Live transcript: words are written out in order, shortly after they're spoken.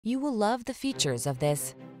You will love the features of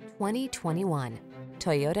this 2021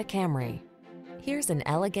 Toyota Camry. Here's an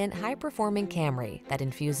elegant, high-performing Camry that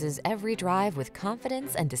infuses every drive with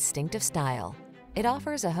confidence and distinctive style. It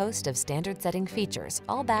offers a host of standard-setting features,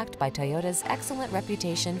 all backed by Toyota's excellent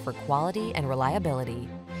reputation for quality and reliability.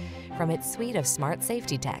 From its suite of smart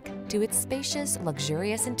safety tech, to its spacious,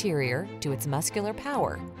 luxurious interior, to its muscular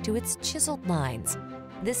power, to its chiseled lines,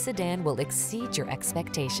 this sedan will exceed your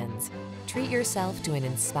expectations. Treat yourself to an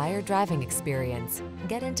inspired driving experience.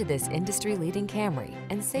 Get into this industry-leading Camry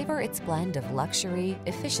and savor its blend of luxury,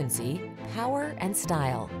 efficiency, power, and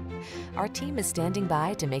style. Our team is standing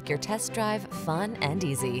by to make your test drive fun and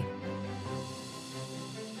easy.